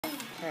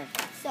Okay.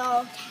 So,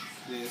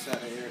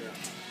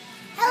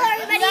 hello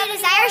everybody, it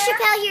is Zyra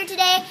Chappell here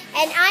today,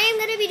 and I am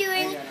going to be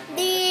doing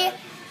the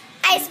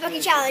Ice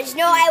Bucket Challenge.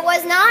 No, I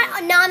was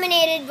not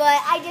nominated,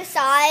 but I just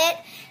saw it,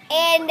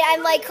 and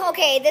I'm like,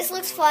 okay, this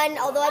looks fun,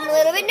 although I'm a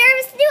little bit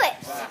nervous to do it.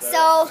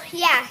 So,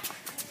 yeah.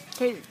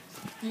 Okay,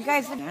 you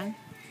guys, man.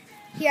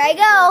 Here I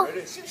go.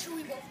 Should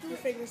we both do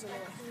fingers in the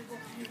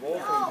way?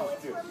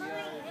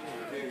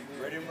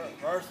 Ready,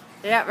 Mars?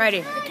 Yeah,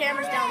 ready. The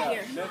camera's down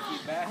here.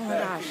 Oh my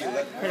gosh.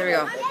 Here we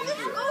go.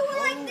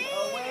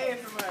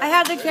 I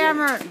have the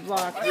camera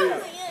blocked.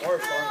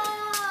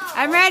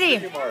 I'm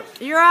ready.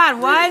 You're on.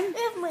 One.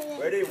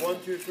 Ready? 1,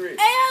 2, 3.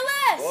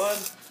 ALS! 1,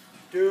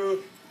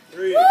 2,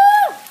 3. Woo!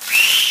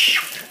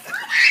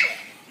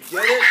 You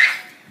get it?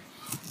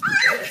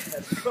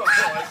 Oh,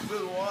 I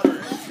spilled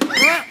water.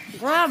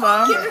 Grab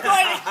them. Keep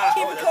recording.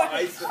 Keep There's recording.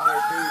 ice in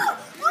there too.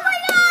 Oh my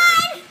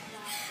god!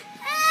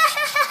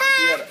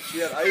 She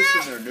had ice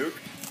in there, Nuke.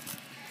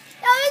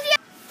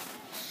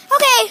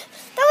 Okay,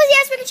 that was the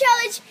Ice Bucket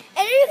Challenge,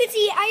 and as you can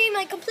see, I am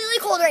like completely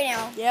cold right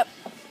now. Yep.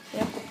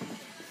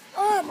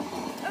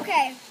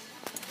 Okay.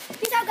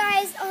 Peace out,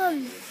 guys.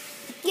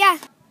 Yeah.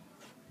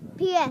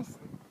 P.S.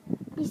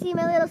 You see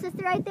my little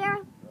sister right there?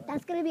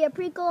 That's gonna be a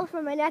prequel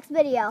for my next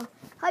video.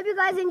 Hope you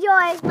guys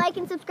enjoy. Like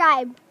and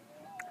subscribe.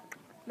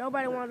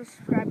 Nobody wants to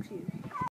subscribe to you.